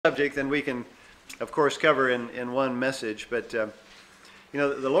subject than we can, of course, cover in one message. But, you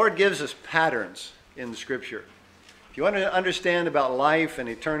know, the Lord gives us patterns in the Scripture. If you want to understand about life and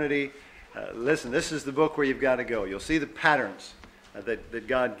eternity, listen, this is the book where you've got to go. You'll see the patterns that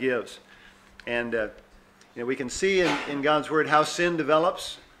God gives. And, you know, we can see in God's Word how sin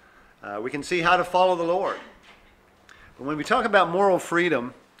develops. We can see how to follow the Lord. But when we talk about moral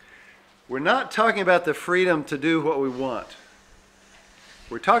freedom, we're not talking about the freedom to do what we want.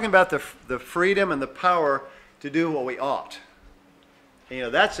 We're talking about the freedom and the power to do what we ought. And, you know,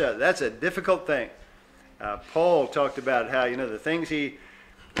 that's a difficult thing. Paul talked about how, you know, the things he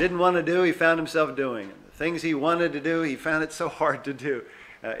didn't want to do, he found himself doing. And the things he wanted to do, he found it so hard to do.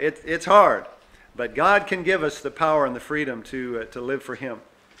 It's hard. But God can give us the power and the freedom to live for Him.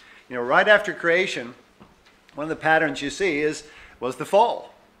 You know, right after creation, one of the patterns you see was the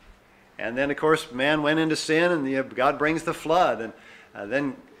fall. And then, of course, man went into sin, and God brings the flood. And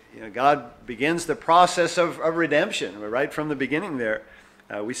then, you know, God begins the process of redemption right from the beginning there.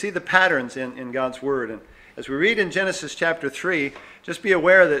 We see the patterns in God's Word. And as we read in Genesis chapter 3, just be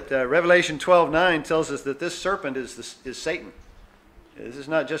aware that Revelation 12:9 tells us that this serpent is Satan. This is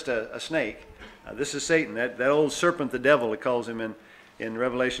not just a snake. This is Satan, that old serpent, the devil, it calls him in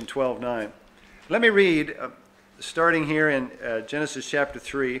Revelation 12:9. Let me read, starting here in Genesis chapter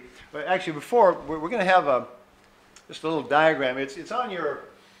 3. Actually, before, we're going to have just a little diagram. It's on your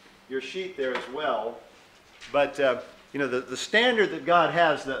sheet there as well. But, you know, the standard that God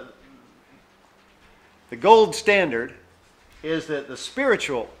has, the gold standard, is that the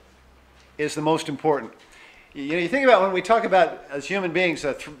spiritual is the most important. You know, you think about when we talk about, as human beings,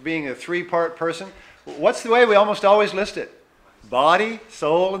 being a three-part person, what's the way we almost always list it? Body,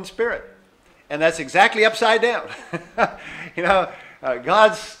 soul, and spirit. And that's exactly upside down. You know,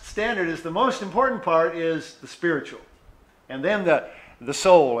 God's standard is the most important part is the spiritual. And then the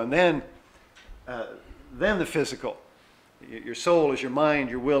soul, and then the physical. Your soul is your mind,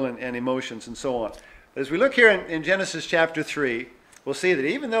 your will, and emotions, and so on. As we look here in Genesis chapter 3, we'll see that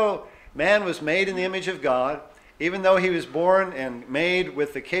even though man was made in the image of God, even though he was born and made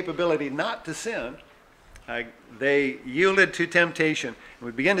with the capability not to sin, they yielded to temptation. And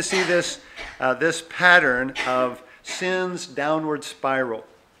we begin to see this pattern of sin's downward spiral.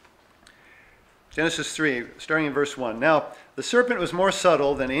 Genesis 3, starting in verse 1. Now, the serpent was more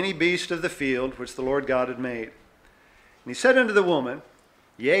subtle than any beast of the field which the Lord God had made. And he said unto the woman,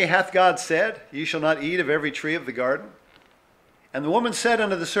 Yea, hath God said, Ye shall not eat of every tree of the garden? And the woman said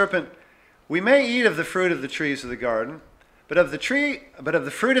unto the serpent, We may eat of the fruit of the trees of the garden, but of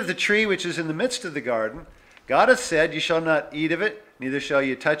the fruit of the tree which is in the midst of the garden, God hath said, Ye shall not eat of it, neither shall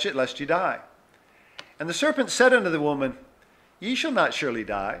ye touch it, lest ye die. And the serpent said unto the woman, Ye shall not surely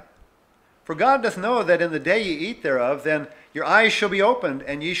die. For God doth know that in the day ye eat thereof, then your eyes shall be opened,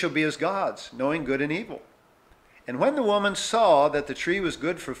 and ye shall be as gods, knowing good and evil. And when the woman saw that the tree was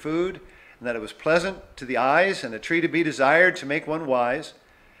good for food, and that it was pleasant to the eyes, and a tree to be desired to make one wise,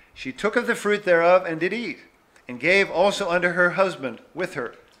 she took of the fruit thereof, and did eat, and gave also unto her husband with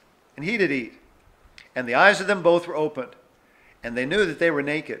her, and he did eat. And the eyes of them both were opened, and they knew that they were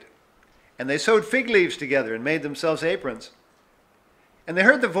naked. And they sewed fig leaves together, and made themselves aprons. And they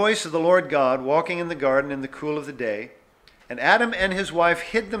heard the voice of the Lord God walking in the garden in the cool of the day. And Adam and his wife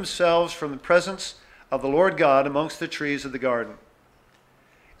hid themselves from the presence of the Lord God amongst the trees of the garden.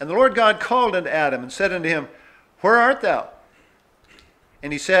 And the Lord God called unto Adam and said unto him, Where art thou?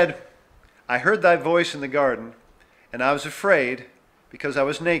 And he said, I heard thy voice in the garden, and I was afraid, because I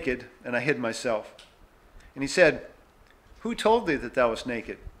was naked, and I hid myself. And he said, Who told thee that thou wast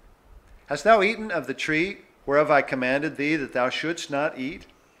naked? Hast thou eaten of the tree whereof I commanded thee that thou shouldst not eat?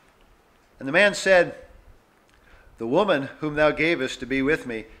 And the man said, The woman whom thou gavest to be with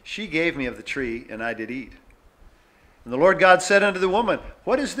me, she gave me of the tree, and I did eat. And the Lord God said unto the woman,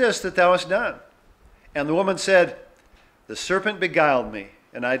 What is this that thou hast done? And the woman said, The serpent beguiled me,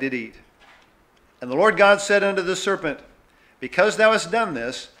 and I did eat. And the Lord God said unto the serpent, Because thou hast done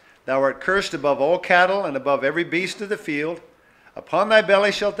this, thou art cursed above all cattle, and above every beast of the field. Upon thy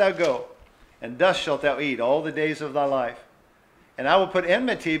belly shalt thou go, and dust shalt thou eat all the days of thy life. And I will put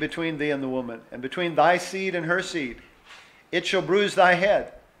enmity between thee and the woman, and between thy seed and her seed. It shall bruise thy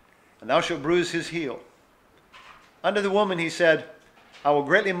head, and thou shalt bruise his heel. Unto the woman he said, I will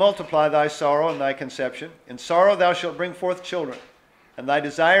greatly multiply thy sorrow and thy conception. In sorrow thou shalt bring forth children, and thy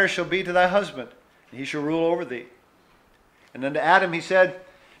desire shall be to thy husband, and he shall rule over thee. And unto Adam he said,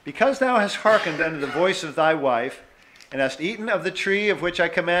 Because thou hast hearkened unto the voice of thy wife, and hast eaten of the tree of which I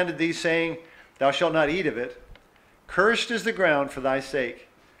commanded thee, saying, Thou shalt not eat of it, cursed is the ground for thy sake.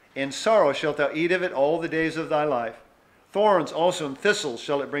 In sorrow shalt thou eat of it all the days of thy life. Thorns also and thistles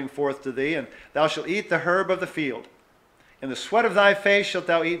shall it bring forth to thee, and thou shalt eat the herb of the field. In the sweat of thy face shalt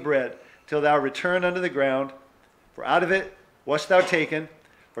thou eat bread, till thou return unto the ground. For out of it wast thou taken,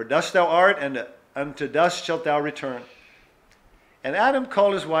 for dust thou art, and unto dust shalt thou return. And Adam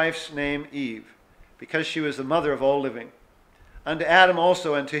called his wife's name Eve, because she was the mother of all living. Unto Adam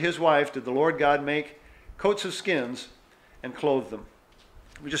also and to his wife did the Lord God make coats of skins and clothe them.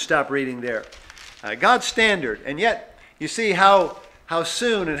 We just stop reading there. God's standard, and yet you see how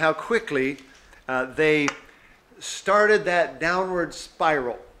soon and how quickly they started that downward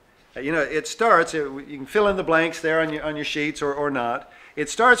spiral. It starts, you can fill in the blanks there on your sheets or not. It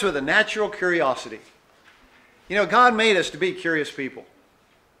starts with a natural curiosity. God made us to be curious people,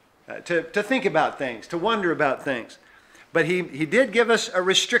 to think about things, to wonder about things. But he did give us a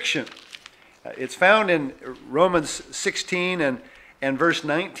restriction. It's found in Romans 16 and verse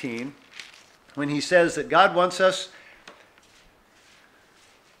 19, when he says that God wants us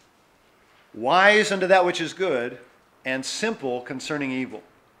wise unto that which is good, and simple concerning evil.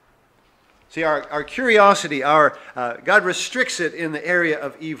 See, our curiosity, God restricts it in the area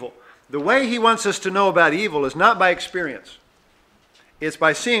of evil. The way he wants us to know about evil is not by experience. It's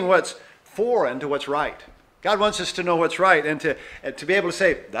by seeing what's foreign to what's right. God wants us to know what's right and to be able to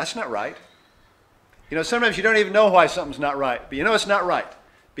say, that's not right. Sometimes you don't even know why something's not right, but you know it's not right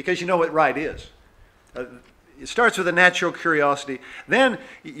because you know what right is. It starts with a natural curiosity. Then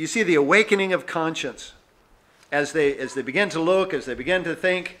you see the awakening of conscience as they begin to look, as they begin to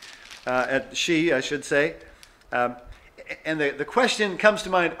think, I should say. And the question comes to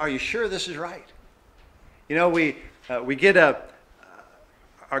mind, are you sure this is right? We get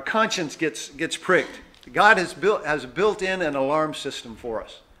our conscience gets pricked. God has built in an alarm system for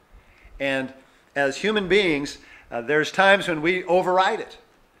us. And as human beings, there's times when we override it.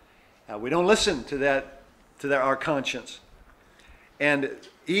 We don't listen to our conscience. And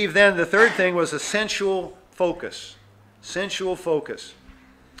Eve then, the third thing was a sensual focus. Sensual focus.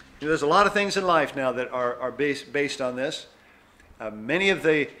 There's a lot of things in life now that are based on this. Many of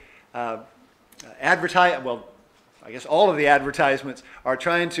the all of the advertisements are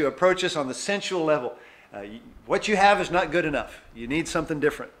trying to approach us on the sensual level. What you have is not good enough. You need something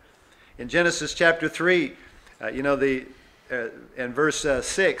different. In Genesis chapter 3, in verse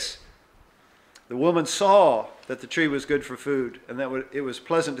 6, the woman saw that the tree was good for food, and that it was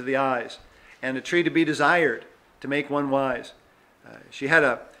pleasant to the eyes, and a tree to be desired to make one wise. She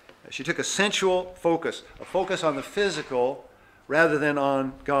took a sensual focus, a focus on the physical rather than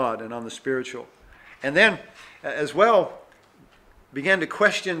on God and on the spiritual. And then, as well, began to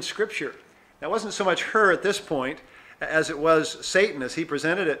question Scripture. Now, it wasn't so much her at this point as it was Satan as he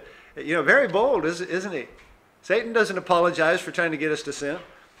presented it. Very bold, isn't he? Satan doesn't apologize for trying to get us to sin.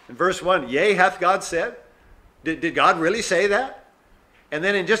 In verse 1, yea, hath God said? Did God really say that? And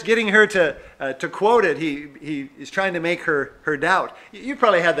then in just getting her to quote it, he is trying to make her doubt. You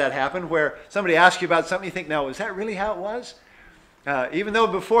probably had that happen where somebody asks you about something, you think, now, is that really how it was? Even though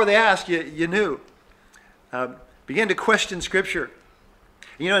before they asked, you knew. Begin to question Scripture.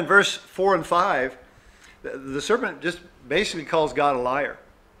 In verse 4 and 5, the serpent just basically calls God a liar.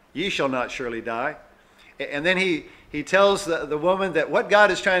 Ye shall not surely die. And then he tells the woman that what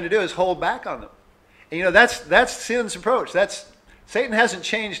God is trying to do is hold back on them. And that's sin's approach. Satan hasn't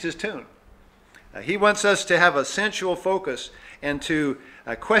changed his tune. He wants us to have a sensual focus and to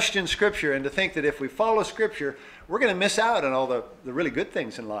question Scripture and to think that if we follow Scripture, we're going to miss out on all the really good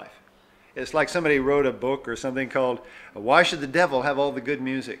things in life. It's like somebody wrote a book or something called, Why Should the Devil Have All the Good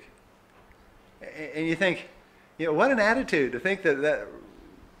Music? And you think, what an attitude to think that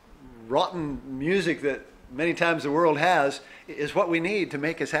rotten music that many times the world has is what we need to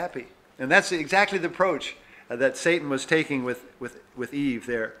make us happy. And that's exactly the approach that Satan was taking with Eve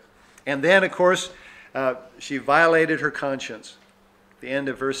there. And then, of course, she violated her conscience. At the end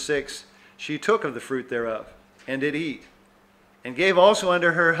of verse 6, she took of the fruit thereof, and did eat, and gave also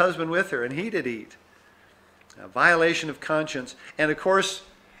unto her husband with her, and he did eat. A violation of conscience. And of course,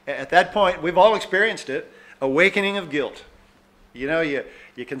 at that point, we've all experienced it, awakening of guilt. You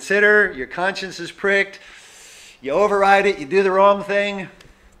consider, your conscience is pricked, you override it, you do the wrong thing,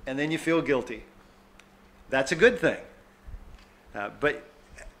 and then you feel guilty. That's a good thing. But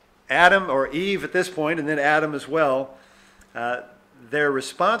Adam or Eve at this point, and then Adam as well, their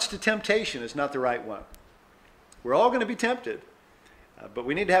response to temptation is not the right one. We're all going to be tempted, but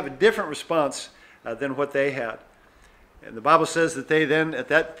we need to have a different response than what they had. And the Bible says that they then, at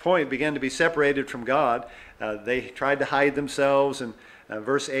that point, began to be separated from God. They tried to hide themselves, and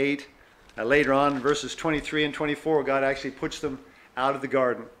verse 8, later on, in verses 23 and 24, God actually puts them out of the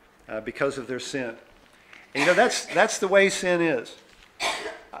garden because of their sin. And that's the way sin is.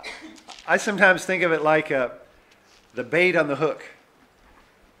 I sometimes think of it like the bait on the hook.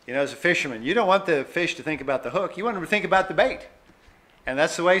 As a fisherman, you don't want the fish to think about the hook. You want him to think about the bait. And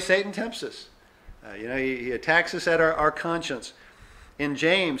that's the way Satan tempts us. He attacks us at our conscience. In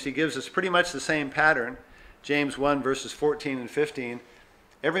James, he gives us pretty much the same pattern. James 1, verses 14 and 15.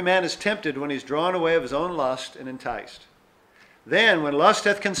 Every man is tempted when he's drawn away of his own lust and enticed. Then, when lust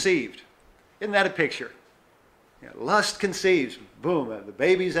hath conceived, isn't that a picture? Lust conceives, boom, the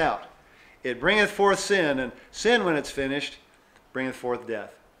baby's out. It bringeth forth sin, and sin, when it's finished, bringeth forth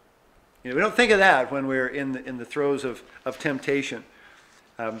death. We don't think of that when we're in the throes of temptation.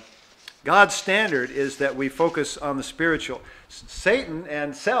 God's standard is that we focus on the spiritual. Satan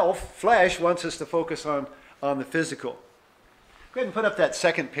and flesh, wants us to focus on the physical. Go ahead and put up that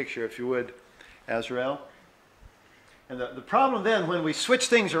second picture, if you would, Azrael. And the problem then, when we switch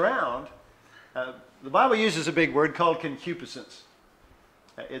things around, the Bible uses a big word called concupiscence.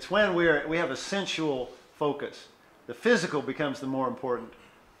 It's when we have a sensual focus. The physical becomes the more important.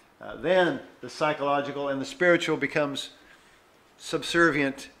 Then the psychological and the spiritual becomes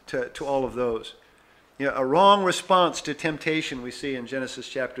subservient to all of those. A wrong response to temptation we see in Genesis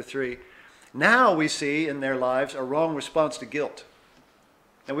chapter 3. Now we see in their lives a wrong response to guilt.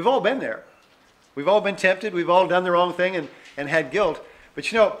 And we've all been there. We've all been tempted. We've all done the wrong thing and had guilt.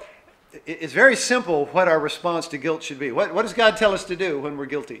 But it's very simple what our response to guilt should be. What does God tell us to do when we're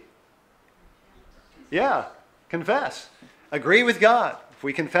guilty? Yeah, confess. Agree with God. If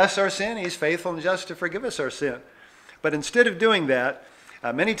we confess our sin, He's faithful and just to forgive us our sin. But instead of doing that,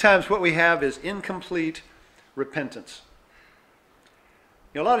 many times what we have is incomplete repentance.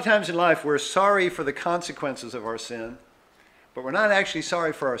 A lot of times in life we're sorry for the consequences of our sin, but we're not actually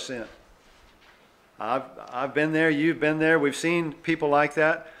sorry for our sin. I've been there, you've been there, we've seen people like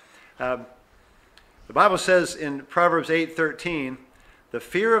that. The Bible says in Proverbs 8:13, the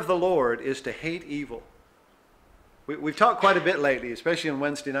fear of the Lord is to hate evil. We've talked quite a bit lately, especially on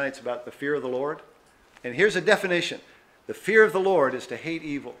Wednesday nights, about the fear of the Lord. And here's a definition. The fear of the Lord is to hate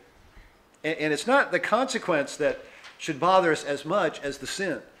evil. And it's not the consequence that should bother us as much as the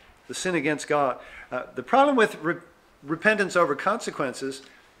sin against God. The problem with repentance over consequences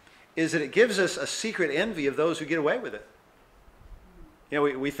is that it gives us a secret envy of those who get away with it.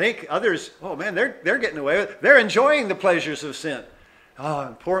 We think others, oh man, they're getting away with it. They're enjoying the pleasures of sin.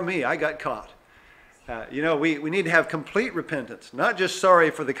 Oh, poor me, I got caught. We need to have complete repentance, not just sorry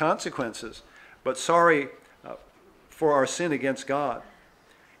for the consequences, but sorry for our sin against God.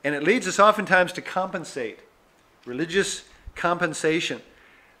 And it leads us oftentimes to compensate, religious compensation.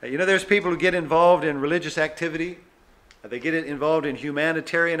 There's people who get involved in religious activity. They get involved in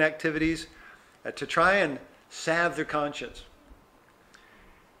humanitarian activities to try and salve their conscience.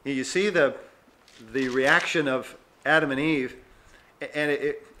 You see the reaction of Adam and Eve, and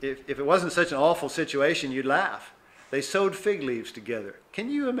if it wasn't such an awful situation, you'd laugh. They sewed fig leaves together.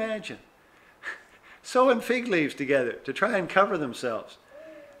 Can you imagine? Sewing fig leaves together to try and cover themselves.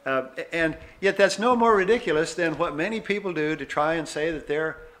 And yet that's no more ridiculous than what many people do to try and say that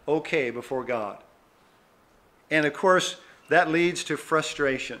they're okay before God. And of course, that leads to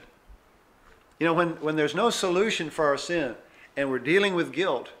frustration. When there's no solution for our sin, and we're dealing with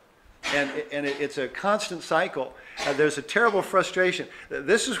guilt, and it's a constant cycle, there's a terrible frustration.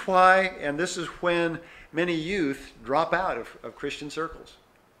 This is why, and this is when many youth drop out of Christian circles.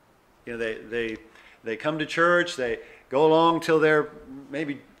 They come to church, they go along till they're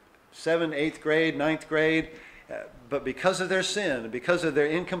maybe 7th, 8th grade, 9th grade, but because of their sin, because of their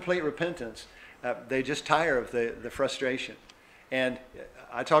incomplete repentance, they just tire of the frustration. And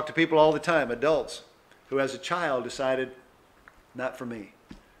I talk to people all the time, adults, who as a child decided, not for me,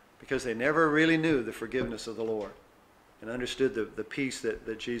 because they never really knew the forgiveness of the Lord and understood the peace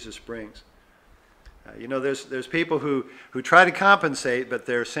that Jesus brings. There's people who try to compensate, but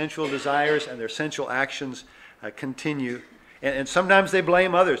their sensual desires and their sensual actions continue. And sometimes they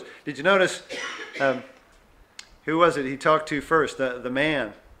blame others. Did you notice, who was it he talked to first? The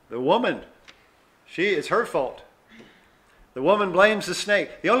man. The woman. It's her fault. The woman blames the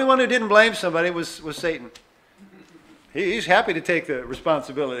snake. The only one who didn't blame somebody was Satan. He's happy to take the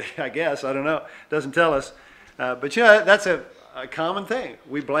responsibility, I guess. I don't know. Doesn't tell us. But that's a common thing.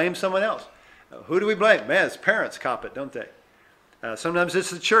 We blame someone else. Who do we blame? Man, it's parents cop it, don't they? Sometimes it's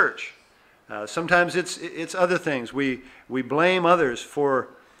the church. Sometimes it's other things. We blame others for...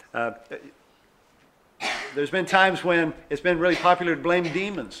 there's been times when it's been really popular to blame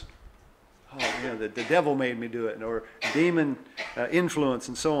demons. Oh, the devil made me do it, or demon influence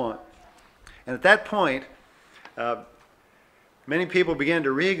and so on. And at that point, many people begin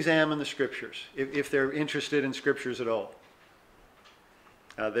to re-examine the Scriptures, if they're interested in Scriptures at all.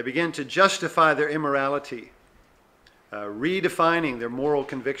 They begin to justify their immorality, redefining their moral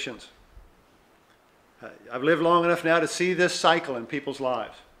convictions. I've lived long enough now to see this cycle in people's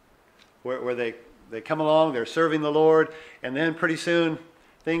lives, where they come along, they're serving the Lord, and then pretty soon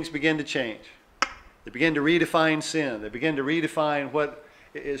things begin to change. They begin to redefine sin. They begin to redefine what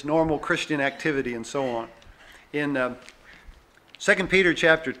is normal Christian activity and so on. In 2 Peter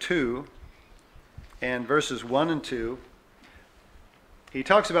chapter 2 and verses 1 and 2, he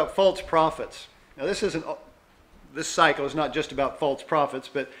talks about false prophets. Now this cycle is not just about false prophets,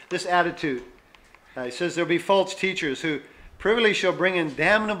 but this attitude. He says there'll be false teachers who privily shall bring in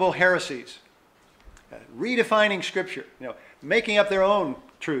damnable heresies, redefining Scripture, making up their own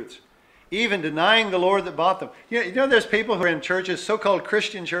truths, even denying the Lord that bought them. You know there's people who are in churches, so-called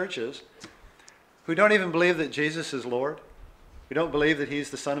Christian churches, who don't even believe that Jesus is Lord, who don't believe that He's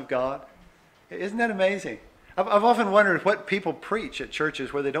the Son of God. Isn't that amazing? I've often wondered what people preach at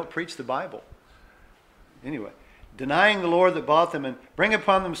churches where they don't preach the Bible. Anyway, denying the Lord that bought them and bring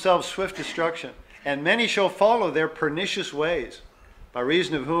upon themselves swift destruction. And many shall follow their pernicious ways, by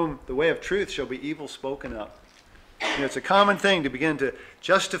reason of whom the way of truth shall be evil spoken of. It's a common thing to begin to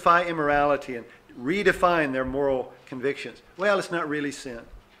justify immorality and redefine their moral convictions. Well, it's not really sin.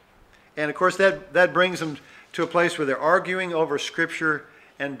 And of course that brings them to a place where they're arguing over Scripture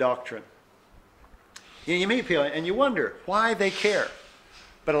and doctrine. You meet people and you wonder why they care.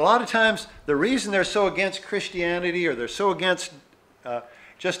 But a lot of times the reason they're so against Christianity, or they're so against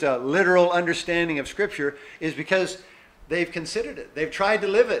just a literal understanding of Scripture, is because they've considered it. They've tried to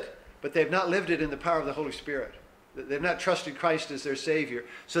live it, but they've not lived it in the power of the Holy Spirit. They've not trusted Christ as their Savior.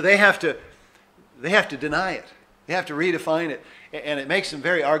 So they have to deny it. They have to redefine it. And it makes them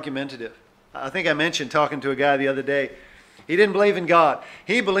very argumentative. I think I mentioned talking to a guy the other day. He didn't believe in God.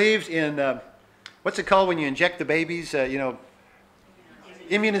 He believed in, what's it called when you inject the babies?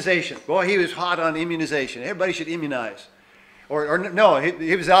 Immunization. Boy, he was hot on immunization. Everybody should immunize. Or no,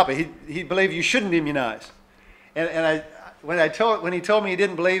 he was opposite. He believed you shouldn't immunize. And when he told me he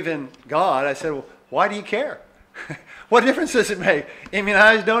didn't believe in God, I said, well, why do you care? What difference does it make?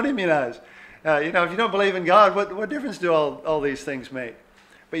 Immunize, don't immunize. If you don't believe in God, what difference do all these things make?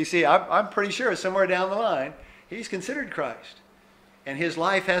 But you see, I'm pretty sure somewhere down the line, he's considered Christ. And his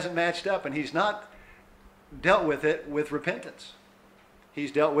life hasn't matched up, and he's not dealt with it with repentance.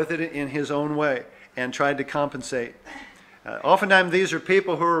 He's dealt with it in his own way and tried to compensate. Oftentimes these are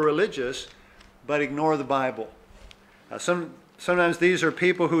people who are religious but ignore the Bible. Sometimes these are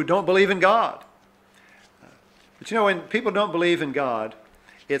people who don't believe in God. But when people don't believe in God,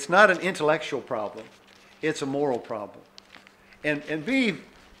 it's not an intellectual problem. It's a moral problem. And be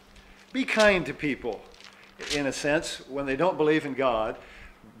kind to people, in a sense, when they don't believe in God.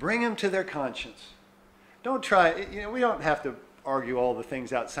 Bring them to their conscience. Don't try, we don't have to argue all the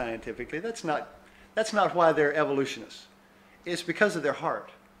things out scientifically. That's not why they're evolutionists. It's because of their heart.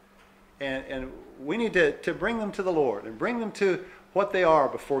 And we need to bring them to the Lord and bring them to what they are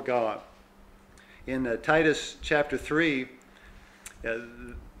before God. In Titus chapter 3,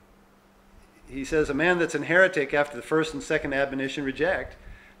 he says, a man that's an heretic after the first and second admonition reject,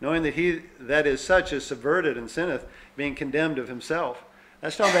 knowing that he that is such is subverted and sinneth, being condemned of himself.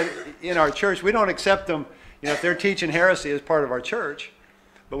 That's talking about in our church. We don't accept them, if they're teaching heresy as part of our church,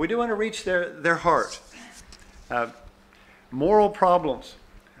 but we do want to reach their heart. Moral problems.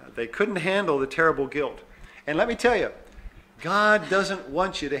 They couldn't handle the terrible guilt. And let me tell you, God doesn't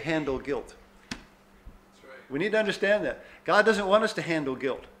want you to handle guilt. That's right. We need to understand that. God doesn't want us to handle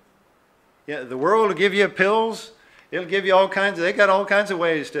guilt. Yeah, the world will give you pills. It'll give you they got all kinds of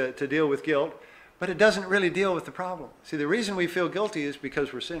ways to deal with guilt, but it doesn't really deal with the problem. See, the reason we feel guilty is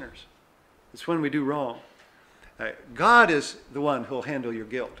because we're sinners. It's when we do wrong. God is the one who'll handle your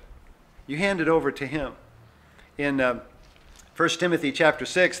guilt. You hand it over to Him. In 1 Timothy chapter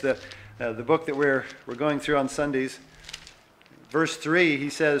 6, the book that we're going through on Sundays, verse 3, he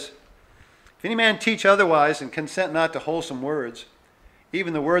says, if any man teach otherwise and consent not to wholesome words,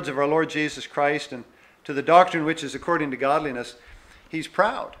 even the words of our Lord Jesus Christ, and to the doctrine which is according to godliness, he's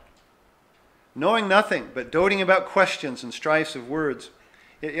proud, knowing nothing, but doting about questions and strifes of words.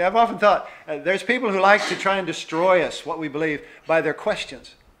 I've often thought, there's people who like to try and destroy us, what we believe, by their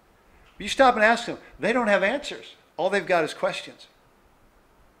questions. You stop and ask them, they don't have answers. All they've got is questions.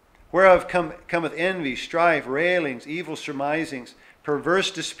 Whereof cometh envy, strife, railings, evil surmisings, perverse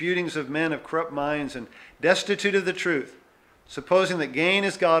disputings of men of corrupt minds, and destitute of the truth, supposing that gain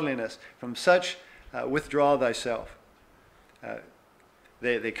is godliness. From such withdraw thyself.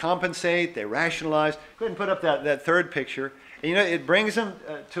 They compensate, they rationalize. Go ahead and put up that third picture. And, it brings them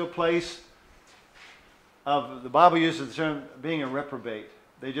to a place of, the Bible uses the term, being a reprobate.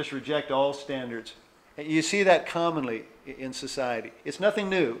 They just reject all standards. And you see that commonly in society. It's nothing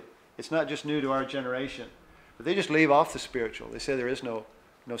new. It's not just new to our generation. But they just leave off the spiritual. They say there is no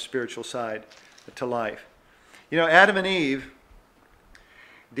spiritual side to life. Adam and Eve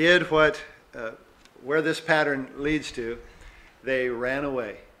did where this pattern leads to, they ran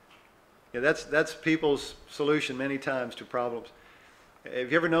away. That's people's solution many times to problems.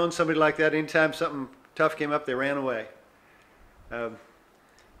 Have you ever known somebody like that? Anytime something tough came up, they ran away.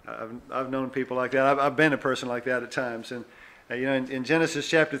 I've known people like that. I've been a person like that at times. And in Genesis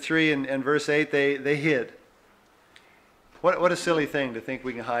chapter 3 and verse 8, they hid. What a silly thing to think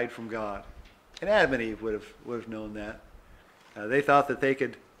we can hide from God. And Adam and Eve would have known that. They thought that they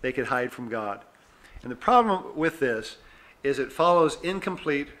could hide from God. And the problem with this is it follows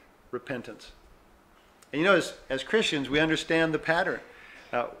incomplete repentance. And as Christians, we understand the pattern.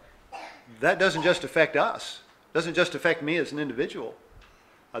 That doesn't just affect us. It doesn't just affect me as an individual.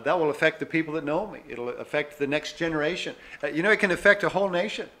 That will affect the people that know me. It'll affect the next generation. It can affect a whole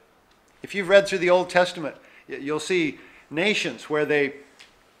nation. If you've read through the Old Testament, you'll see nations where they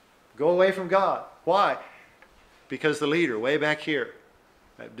go away from God. Why? Because the leader, way back here,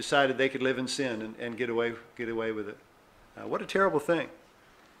 decided they could live in sin and get away with it. What a terrible thing.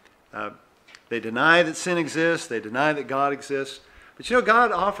 They deny that sin exists. They deny that God exists. But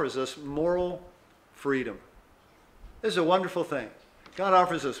God offers us moral freedom. This is a wonderful thing. God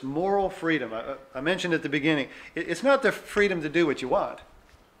offers us moral freedom. I mentioned at the beginning, it's not the freedom to do what you want.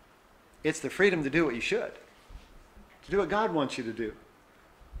 It's the freedom to do what you should. To do what God wants you to do.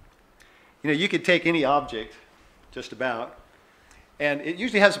 You could take any object, just about, and it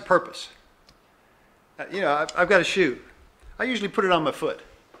usually has a purpose. I've got a shoe. I usually put it on my foot.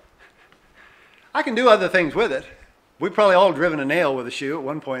 I can do other things with it. We've probably all driven a nail with a shoe at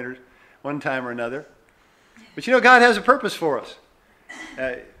one time or another. But God has a purpose for us.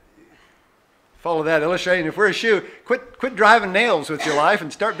 Follow that illustration. If we're a shoe, quit driving nails with your life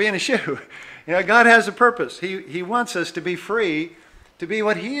and start being a shoe. God has a purpose. He wants us to be free to be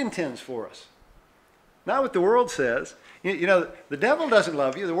what He intends for us. Not what the world says. The devil doesn't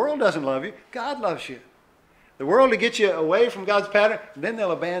love you. The world doesn't love you. God loves you. The world will get you away from God's pattern, and then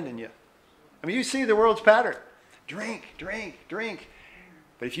they'll abandon you. You see the world's pattern. Drink, drink, drink.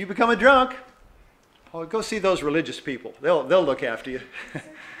 But if you become a drunk, go see those religious people. They'll look after you.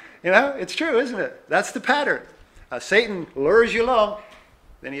 It's true, isn't it? That's the pattern. Satan lures you along,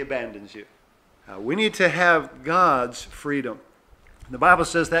 then he abandons you. We need to have God's freedom. The Bible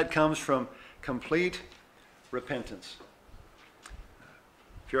says that comes from complete repentance.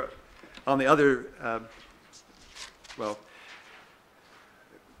 If you're on the other, I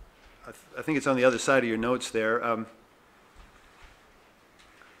think it's on the other side of your notes there.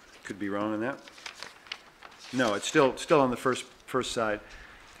 Could be wrong on that. No, it's still on the first side.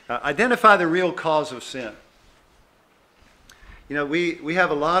 Identify the real cause of sin. We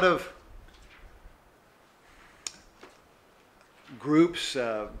have a lot of groups,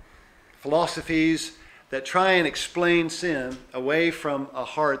 philosophies that try and explain sin away from a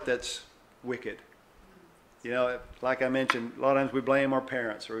heart that's wicked. Like I mentioned, a lot of times we blame our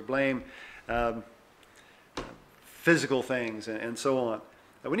parents or we blame physical things and so on.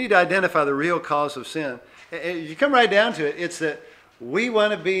 We need to identify the real cause of sin. You come right down to it, it's that we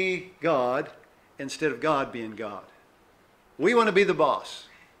want to be God instead of God being God. We want to be the boss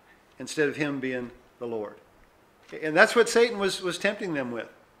instead of Him being the Lord. And that's what Satan was tempting them with.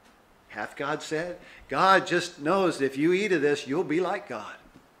 Hath God said? God just knows that if you eat of this, you'll be like God.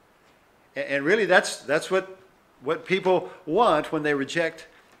 And really that's what people want when they reject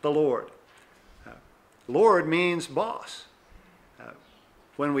the Lord. Lord means boss.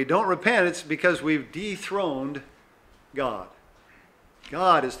 When we don't repent, it's because we've dethroned God.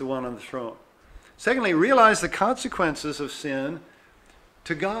 God is the one on the throne. Secondly, realize the consequences of sin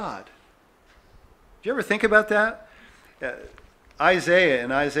to God. Do you ever think about that? Isaiah,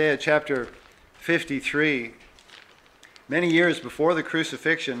 in Isaiah chapter 53, many years before the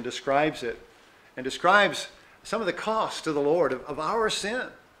crucifixion, describes it and describes some of the cost to the Lord of our sin.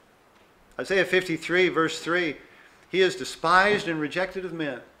 Isaiah 53, verse 3, He is despised and rejected of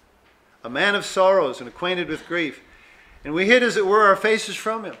men, a man of sorrows and acquainted with grief. And we hid, as it were, our faces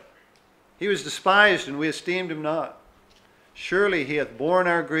from Him. He was despised, and we esteemed Him not. Surely He hath borne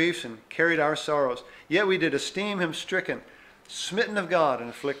our griefs and carried our sorrows. Yet we did esteem Him stricken, smitten of God, and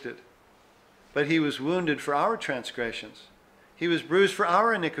afflicted. But He was wounded for our transgressions. He was bruised for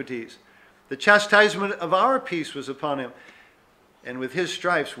our iniquities. The chastisement of our peace was upon Him, and with His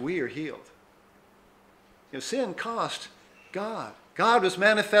stripes we are healed. Sin cost God. God was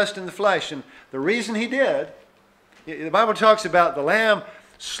manifest in the flesh. And the reason he did, the Bible talks about the Lamb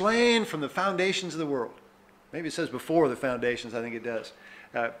slain from the foundations of the world. Maybe it says before the foundations, I think it does.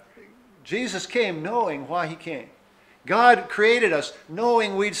 Jesus came knowing why he came. God created us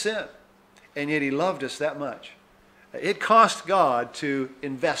knowing we'd sin. And yet he loved us that much. It cost God to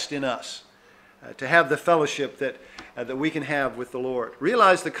invest in us, to have the fellowship that we can have with the Lord.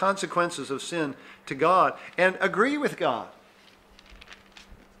 Realize the consequences of sin to God and agree with God.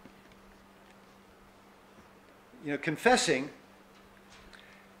 Confessing,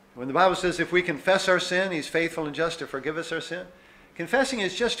 when the Bible says if we confess our sin, he's faithful and just to forgive us our sin. Confessing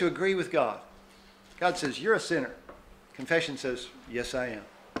is just to agree with God. God says, you're a sinner. Confession says, yes, I am.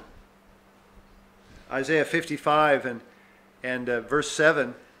 Isaiah 55 and verse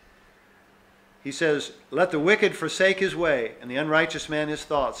 7, he says, let the wicked forsake his way, and the unrighteous man his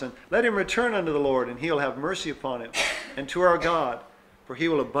thoughts, and let him return unto the Lord, and he'll have mercy upon him, and to our God, for he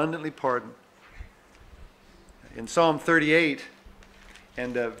will abundantly pardon. In Psalm 38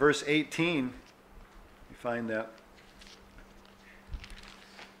 and verse 18, you find that.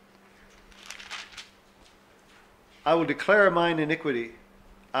 I will declare mine iniquity.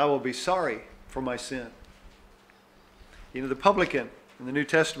 I will be sorry for my sin. The publican in the New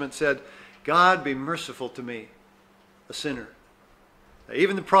Testament said, God be merciful to me, a sinner.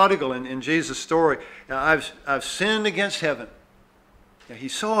 Even the prodigal in Jesus' story, I've sinned against heaven. He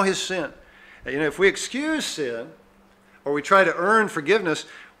saw his sin. If we excuse sin or we try to earn forgiveness,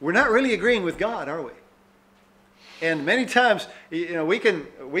 we're not really agreeing with God, are we? And many times, we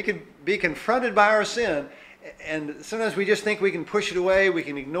can be confronted by our sin, and sometimes we just think we can push it away, we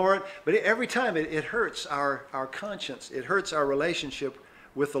can ignore it, but every time it hurts our conscience. It hurts our relationship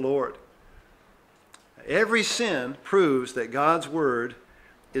with the Lord. Every sin proves that God's word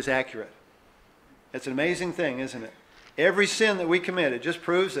is accurate. It's an amazing thing, isn't it? Every sin that we commit, it just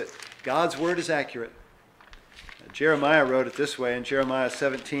proves that God's word is accurate. Jeremiah wrote it this way in Jeremiah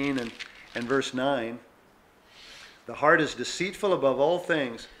 17 and verse 9. The heart is deceitful above all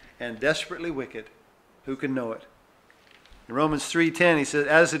things and desperately wicked. Who can know it? In Romans 3:10 he says,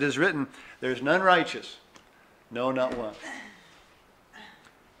 as it is written, there's none righteous, no, not one.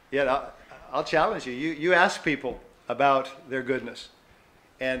 Yet I'll challenge you. You ask people about their goodness.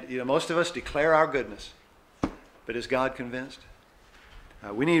 And most of us declare our goodness. But is God convinced?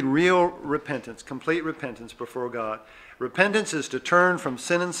 We need real repentance, complete repentance before God. Repentance is to turn from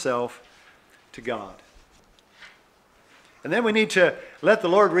sin and self to God. And then we need to let the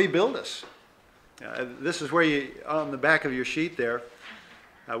Lord rebuild us. This is where on the back of your sheet there,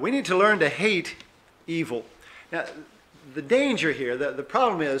 we need to learn to hate evil. Now, the danger here, the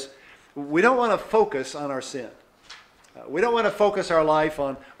problem is, we don't want to focus on our sin. We don't want to focus our life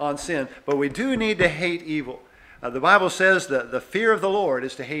on sin, but we do need to hate evil. The Bible says that the fear of the Lord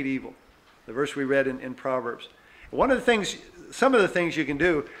is to hate evil. The verse we read in Proverbs. Some of the things you can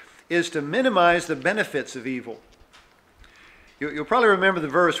do is to minimize the benefits of evil. You'll probably remember the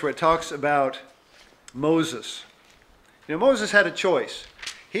verse where it talks about Moses. Moses had a choice.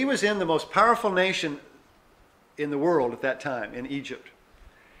 He was in the most powerful nation in the world at that time, in Egypt.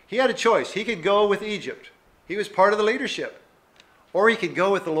 He had a choice. He could go with Egypt. He was part of the leadership. Or he could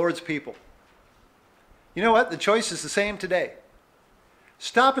go with the Lord's people. You know what? The choice is the same today.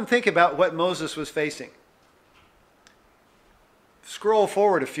 Stop and think about what Moses was facing. Scroll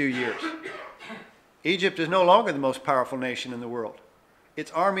forward a few years. Egypt is no longer the most powerful nation in the world.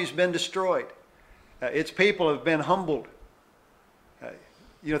 Its army's been destroyed. Its people have been humbled.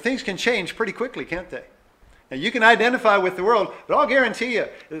 Things can change pretty quickly, can't they? Now, you can identify with the world, but I'll guarantee you,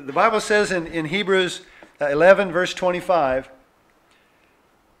 the Bible says in Hebrews 11, verse 25,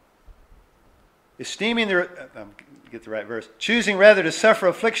 choosing rather to suffer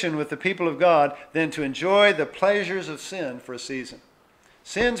affliction with the people of God than to enjoy the pleasures of sin for a season.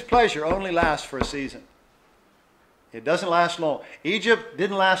 Sin's pleasure only lasts for a season. It doesn't last long. Egypt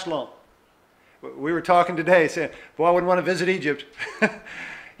didn't last long. We were talking today saying, boy, I wouldn't want to visit Egypt.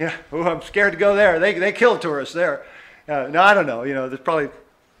 I'm scared to go there. They kill tourists there. No, I don't know. There's probably,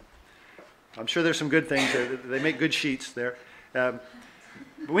 I'm sure there's some good things there. They make good sheets there. But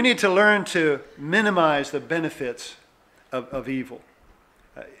we need to learn to minimize the benefits of evil.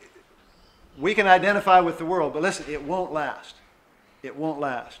 We can identify with the world, but listen, it won't last. It won't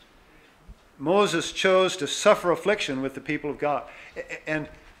last. Moses chose to suffer affliction with the people of God. And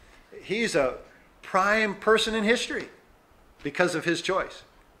he's a prime person in history because of his choice.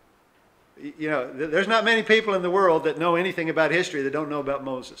 There's not many people in the world that know anything about history that don't know about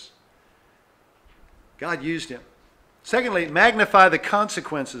Moses. God used him. Secondly, magnify the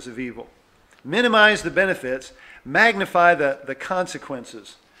consequences of evil. minimize the benefits, magnify the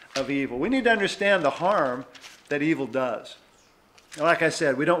consequences of evil. We need to understand the harm that evil does. Like I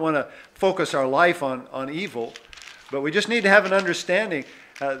said, we don't want to focus our life on evil, but we just need to have an understanding.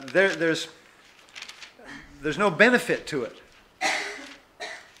 There's no benefit to it.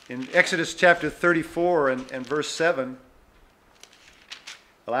 In Exodus chapter 34 and verse 7,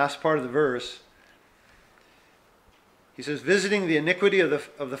 the last part of the verse, he says, visiting the iniquity of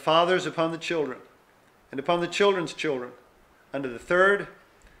the fathers upon the children, and upon the children's children, unto the third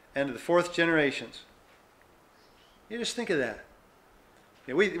and to the fourth generations. You just think of that.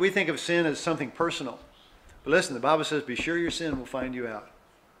 We think of sin as something personal. But listen, the Bible says, be sure your sin will find you out.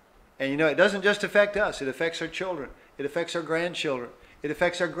 And it doesn't just affect us. It affects our children. It affects our grandchildren. It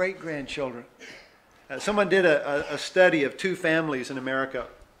affects our great-grandchildren. Someone did a study of two families in America.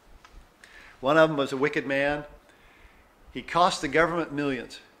 One of them was a wicked man. He cost the government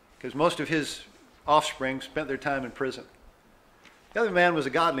millions because most of his offspring spent their time in prison. The other man was a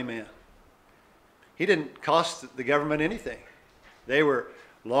godly man. He didn't cost the government anything. They were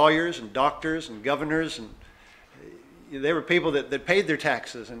lawyers and doctors and governors, and they were people that paid their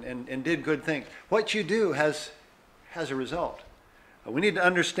taxes and did good things. What you do has a result. We need to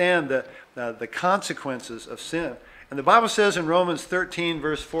understand the consequences of sin. And the Bible says in Romans 13,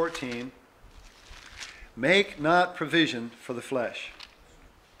 verse 14, make not provision for the flesh.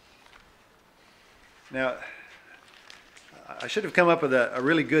 Now, I should have come up with a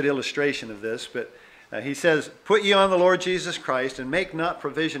really good illustration of this, but he says, put ye on the Lord Jesus Christ and make not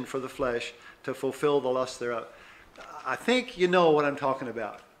provision for the flesh to fulfill the lust thereof. I think you know what I'm talking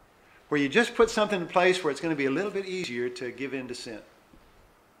about, where you just put something in place where it's going to be a little bit easier to give in to sin.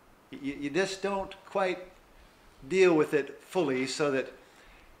 You just don't quite deal with it fully so that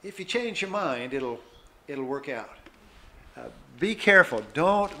if you change your mind, it'll work out. Be careful.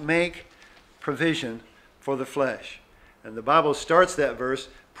 Don't make provision for the flesh. And the Bible starts that verse,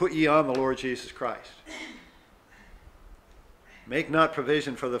 put ye on the Lord Jesus Christ. Make not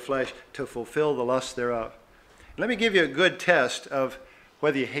provision for the flesh to fulfill the lust thereof. Let me give you a good test of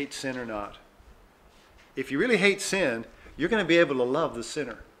whether you hate sin or not. If you really hate sin, you're going to be able to love the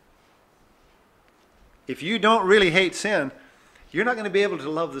sinner. If you don't really hate sin, you're not going to be able to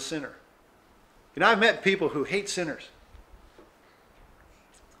love the sinner. I've met people who hate sinners.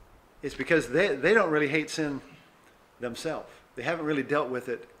 It's because they don't really hate sin themselves. They haven't really dealt with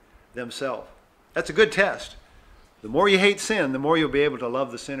it themselves. That's a good test. The more you hate sin, the more you'll be able to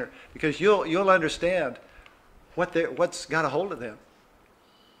love the sinner, because you'll understand what's got a hold of them,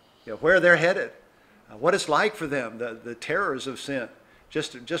 where they're headed, what it's like for them, the terrors of sin,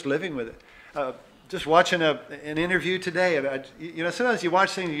 just living with it. Just watching an interview today, and sometimes you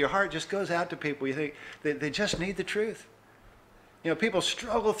watch things and your heart just goes out to people. You think they just need the truth. People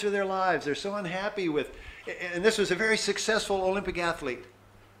struggle through their lives. They're so unhappy with, and this was a very successful Olympic athlete.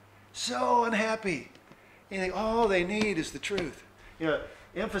 So unhappy. You think all they need is the truth.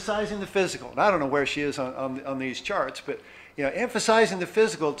 Emphasizing the physical. And I don't know where she is on these charts, but emphasizing the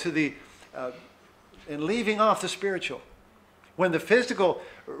physical and leaving off the spiritual. When the physical,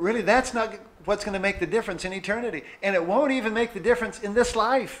 really, that's not what's going to make the difference in eternity. And it won't even make the difference in this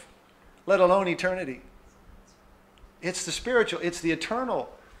life, let alone eternity. It's the spiritual, it's the eternal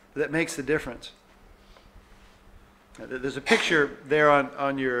that makes the difference. There's a picture there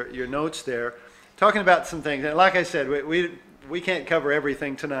on your notes there, talking about some things. And like I said, we can't cover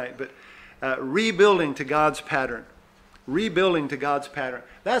everything tonight, but rebuilding to God's pattern. Rebuilding to God's pattern.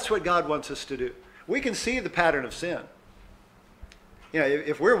 That's what God wants us to do. We can see the pattern of sin.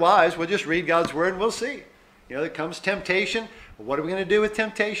 If we're wise, we'll just read God's word and we'll see. There comes temptation. What are we going to do with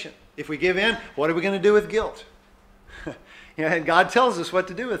temptation? If we give in, what are we going to do with guilt? And God tells us what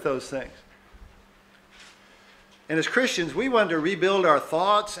to do with those things. And as Christians, we want to rebuild our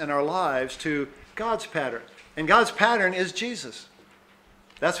thoughts and our lives to God's pattern. And God's pattern is Jesus.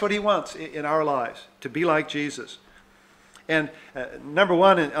 That's what he wants in our lives, to be like Jesus. And number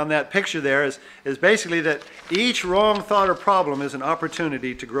one on that picture there is basically that each wrong thought or problem is an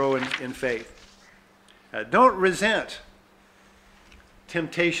opportunity to grow in faith. Don't resent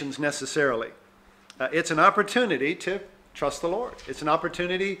temptations necessarily. It's an opportunity to trust the Lord. It's an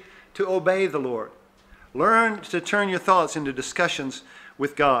opportunity to obey the Lord. Learn to turn your thoughts into discussions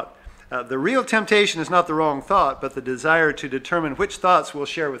with God. The real temptation is not the wrong thought, but the desire to determine which thoughts we'll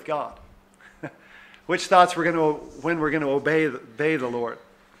share with God. Which thoughts when we're going to obey the Lord.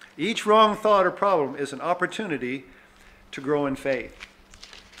 Each wrong thought or problem is an opportunity to grow in faith.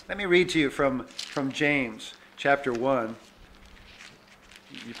 Let me read to you from James chapter 1.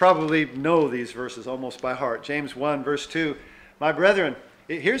 You probably know these verses almost by heart. James 1 verse 2. My brethren,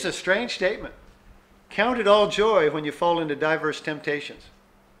 Here's a strange statement. Count it all joy when you fall into diverse temptations.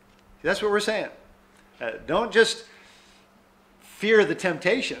 That's what we're saying. Don't just fear the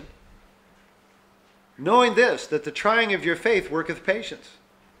temptation, knowing this, that the trying of your faith worketh patience.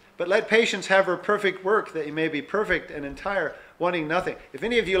 But let patience have her perfect work, that ye may be perfect and entire, wanting nothing. If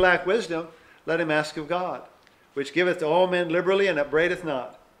any of you lack wisdom, let him ask of God, which giveth to all men liberally and upbraideth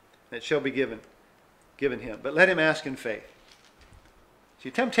not, and it shall be given him. But let him ask in faith. See,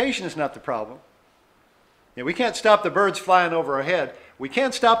 temptation is not the problem. We can't stop the birds flying over our head. We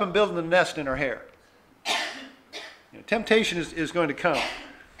can't stop them building a nest in our hair. Temptation is going to come.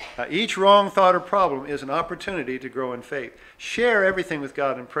 Each wrong thought or problem is an opportunity to grow in faith. Share everything with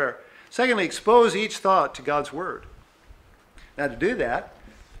God in prayer. Secondly, expose each thought to God's Word. Now, to do that,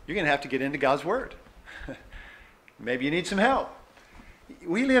 you're going to have to get into God's Word. Maybe you need some help.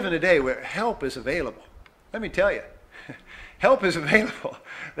 We live in a day where help is available. Let me tell you, help is available.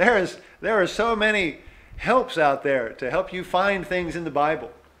 There are so many helps out there to help you find things in the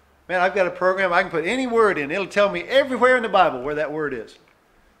Bible. Man, I've got a program, I can put any word in. It'll tell me everywhere in the Bible where that word is.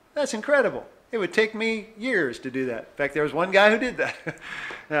 That's incredible. It would take me years to do that. In fact, there was one guy who did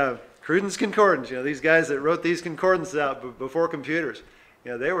that. Cruden's Concordance, these guys that wrote these concordances out before computers,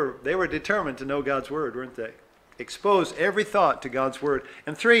 they were determined to know God's Word, weren't they? Expose every thought to God's Word.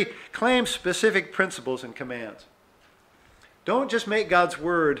 And 3, claim specific principles and commands. Don't just make God's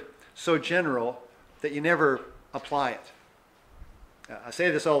Word so general that you never apply it. I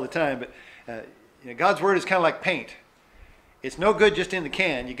say this all the time, but God's Word is kind of like paint. It's no good just in the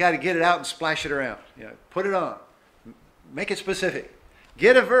can. You got to get it out and splash it around. Put it on. Make it specific.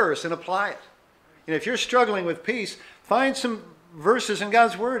 Get a verse and apply it. If you're struggling with peace, find some verses in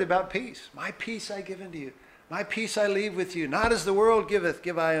God's Word about peace. My peace I give unto you. My peace I leave with you. Not as the world giveth,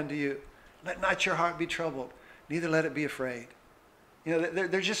 give I unto you. Let not your heart be troubled, neither let it be afraid.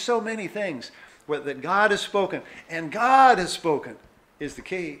 There's just so many things that God has spoken, and God has spoken is the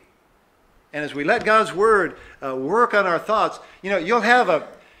key. And as we let God's Word work on our thoughts, you'll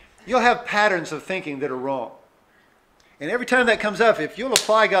have patterns of thinking that are wrong. And every time that comes up, if you'll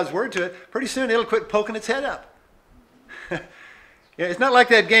apply God's Word to it, pretty soon it'll quit poking its head up. It's not like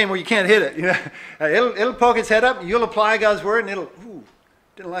that game where you can't hit it. It'll poke its head up, and you'll apply God's Word, and it'll,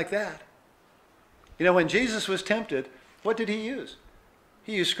 didn't like that. When Jesus was tempted, what did he use?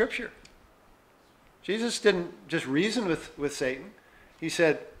 He used Scripture. Jesus didn't just reason with Satan. He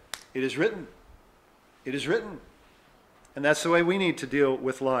said, it is written. It is written. And that's the way we need to deal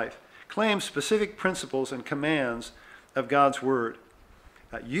with life. Claim specific principles and commands of God's Word.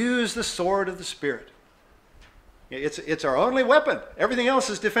 Use the sword of the Spirit. It's our only weapon. Everything else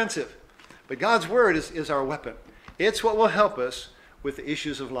is defensive. But God's Word is our weapon. It's what will help us with the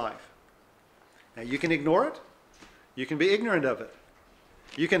issues of life. Now, you can ignore it. You can be ignorant of it.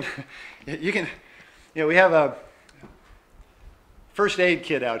 You can, we have a first aid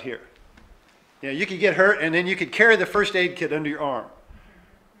kit out here. You could get hurt, and then you could carry the first aid kit under your arm.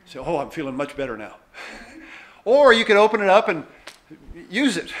 So, I'm feeling much better now. Or you could open it up and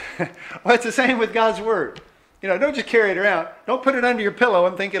use it. Well, it's the same with God's Word. Don't just carry it around. Don't put it under your pillow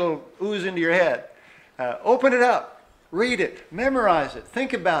and think it'll ooze into your head. Open it up. Read it. Memorize it.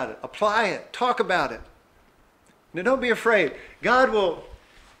 Think about it. Apply it. Talk about it. Now, don't be afraid. God will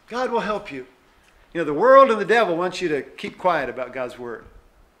help you. The world and the devil wants you to keep quiet about God's Word.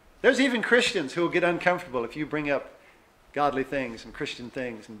 There's even Christians who will get uncomfortable if you bring up godly things and Christian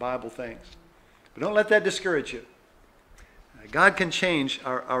things and Bible things. But don't let that discourage you. God can change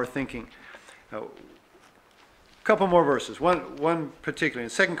our thinking. A couple more verses. One particularly in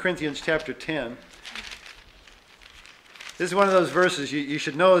 2 Corinthians chapter 10. This is one of those verses you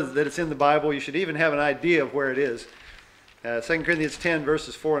should know that it's in the Bible. You should even have an idea of where it is. 2 Corinthians 10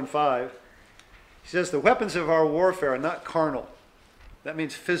 verses 4 and 5. He says, the weapons of our warfare are not carnal. That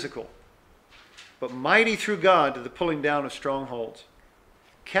means physical. But mighty through God to the pulling down of strongholds.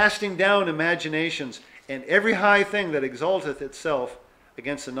 Casting down imaginations and every high thing that exalteth itself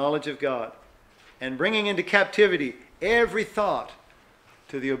against the knowledge of God. And bringing into captivity every thought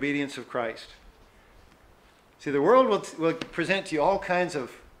to the obedience of Christ. See, the world will present to you all kinds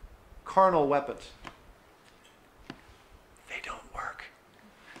of carnal weapons. They don't work.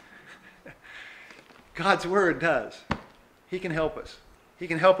 God's Word does. He can help us. He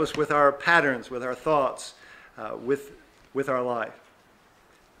can help us with our patterns, with our thoughts, with our life.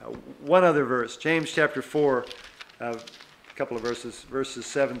 One other verse, James chapter 4, a couple of verses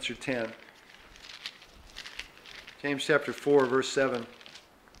 7 through 10. James chapter 4, verse 7.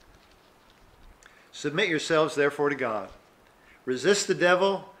 Submit yourselves therefore to God. Resist the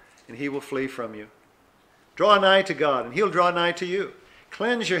devil, and he will flee from you. Draw nigh to God, and he'll draw nigh to you.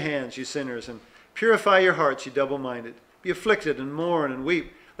 Cleanse your hands, you sinners, and purify your hearts, you double-minded. Be afflicted and mourn and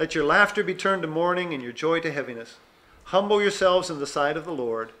weep. Let your laughter be turned to mourning and your joy to heaviness. Humble yourselves in the sight of the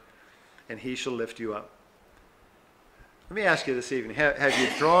Lord, and he shall lift you up. Let me ask you this evening, have you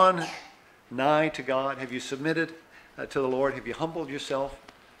drawn nigh to God? Have you submitted to the Lord? Have you humbled yourself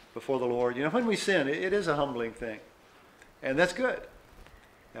before the Lord? You know, when we sin, it is a humbling thing, and that's good.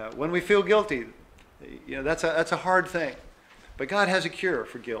 When we feel guilty, you know, that's a hard thing. But God has a cure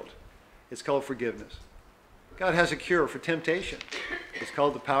for guilt. It's called forgiveness. God has a cure for temptation. It's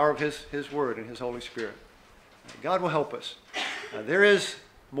called the power of his Word and his Holy Spirit. God will help us. There is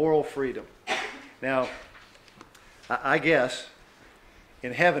moral freedom. Now, I guess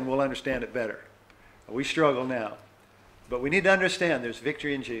in heaven we'll understand it better. We struggle now. But we need to understand there's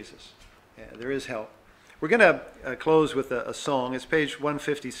victory in Jesus. There is help. We're going to close with a song. It's page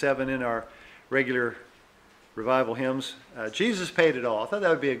 157 in our regular revival hymns. Jesus Paid It All. I thought that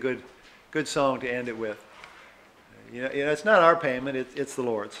would be a good song to end it with. You know, it's not our payment, it's the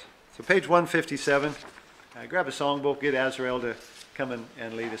Lord's. So page 157. Grab a songbook, get Azrael to come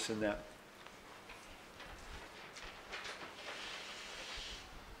and lead us in that.